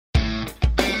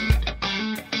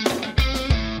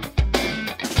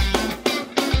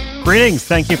Greetings.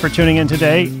 Thank you for tuning in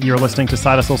today. You're listening to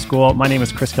Side Hustle School. My name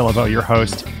is Chris Guillebeau, your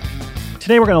host.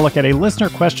 Today, we're going to look at a listener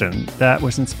question that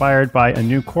was inspired by a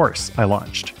new course I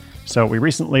launched. So we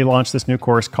recently launched this new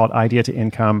course called Idea to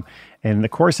Income, and the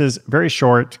course is very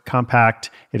short,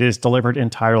 compact. It is delivered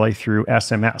entirely through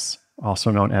SMS, also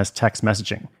known as text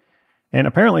messaging. And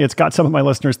apparently, it's got some of my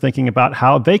listeners thinking about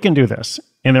how they can do this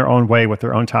in their own way with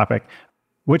their own topic,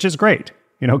 which is great.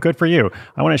 Good for you.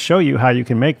 I want to show you how you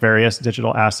can make various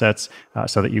digital assets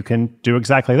so that you can do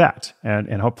exactly that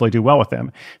and hopefully do well with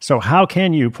them. So how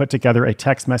can you put together a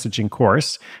text messaging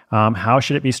course? How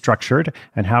should it be structured?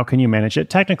 And how can you manage it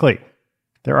technically?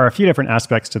 There are a few different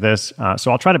aspects to this,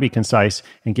 so I'll try to be concise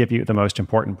and give you the most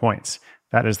important points.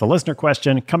 That is the listener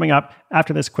question coming up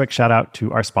after this quick shout out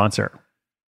to our sponsor.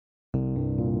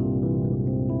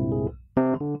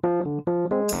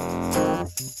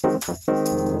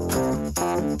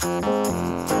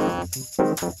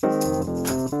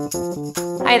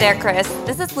 Hi there, Chris.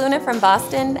 This is Luna from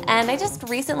Boston, and I just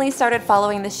recently started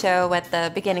following the show at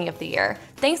the beginning of the year.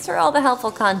 Thanks for all the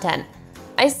helpful content.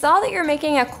 I saw that you're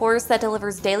making a course that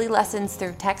delivers daily lessons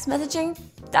through text messaging.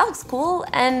 That looks cool,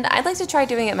 and I'd like to try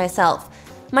doing it myself.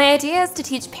 My idea is to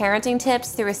teach parenting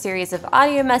tips through a series of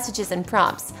audio messages and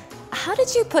prompts. How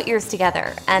did you put yours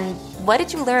together, and what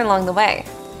did you learn along the way?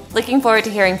 Looking forward to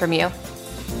hearing from you.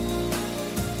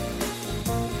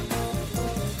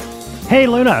 Hey,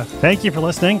 Luna. Thank you for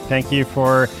listening. Thank you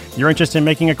for your interest in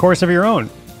making a course of your own.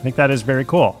 I think that is very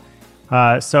cool.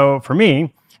 So for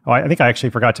me, I think I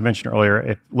actually forgot to mention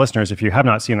earlier, listeners, if you have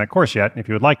not seen that course yet, if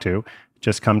you would like to,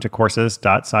 just come to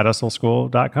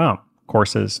courses.sidehustleschool.com,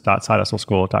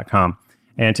 courses.sidehustleschool.com.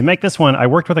 And to make this one, I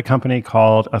worked with a company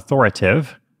called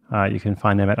Authoritative. You can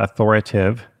find them at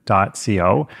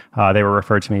authoritative.co. They were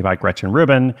referred to me by Gretchen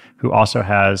Rubin, who also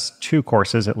has 2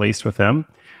 courses at least with them.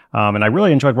 And I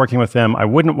really enjoyed working with them. I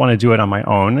wouldn't want to do it on my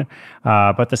own,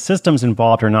 but the systems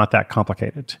involved are not that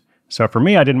complicated. So for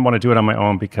me, I didn't want to do it on my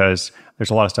own because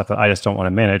there's a lot of stuff that I just don't want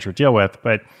to manage or deal with.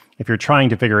 But if you're trying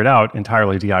to figure it out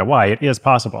entirely DIY, it is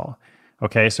possible.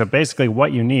 Okay, so basically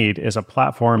what you need is a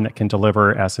platform that can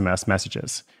deliver SMS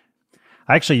messages.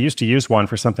 I actually used to use one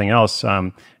for something else,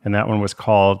 and that one was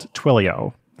called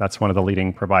Twilio. That's one of the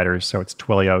leading providers. So it's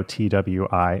Twilio,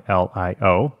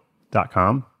 TWILIO.com.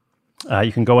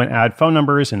 You can go and add phone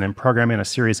numbers and then program in a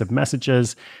series of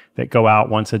messages that go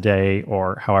out once a day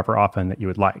or however often that you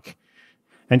would like.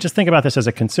 And just think about this as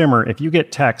a consumer. If you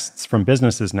get texts from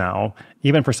businesses now,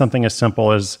 even for something as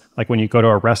simple as like when you go to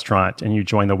a restaurant and you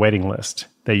join the waiting list,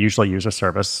 they usually use a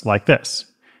service like this.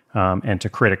 And to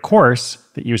create a course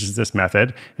that uses this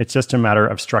method, it's just a matter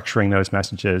of structuring those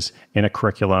messages in a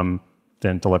curriculum,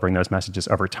 then delivering those messages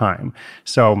over time.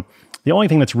 So the only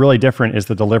thing that's really different is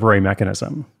the delivery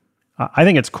mechanism. I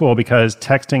think it's cool because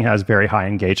texting has very high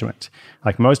engagement.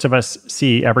 Like most of us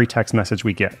see every text message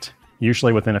we get,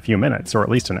 usually within a few minutes or at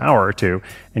least an hour or two,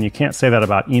 and you can't say that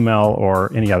about email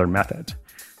or any other method.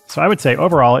 So I would say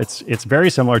overall, it's very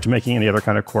similar to making any other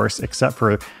kind of course except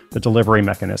for the delivery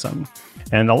mechanism.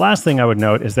 And the last thing I would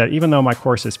note is that even though my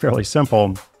course is fairly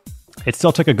simple, it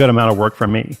still took a good amount of work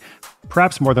from me.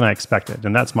 Perhaps more than I expected,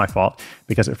 and that's my fault,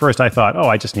 because at first I thought,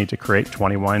 I just need to create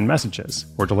 21 messages.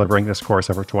 We're delivering this course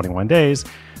over 21 days,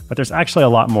 but there's actually a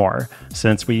lot more,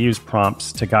 since we use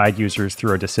prompts to guide users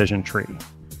through a decision tree.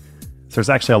 So there's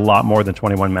actually a lot more than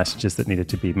 21 messages that needed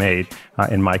to be made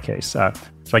in my case. So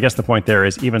I guess the point there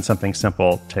is even something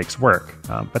simple takes work,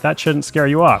 but that shouldn't scare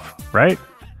you off, right?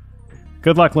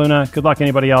 Good luck, Luna. Good luck,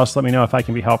 anybody else. Let me know if I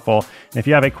can be helpful. And if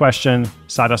you have a question,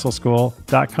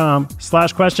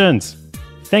 sidehustleschool.com/questions.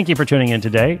 Thank you for tuning in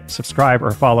today. Subscribe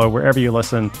or follow wherever you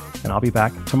listen, and I'll be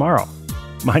back tomorrow.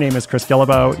 My name is Chris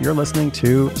Guillebeau. You're listening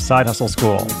to Side Hustle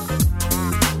School.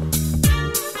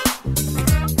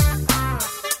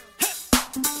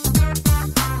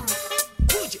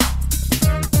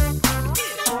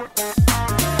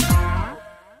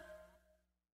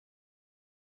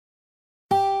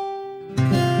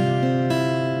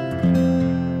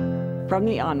 From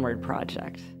the Onward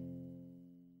Project.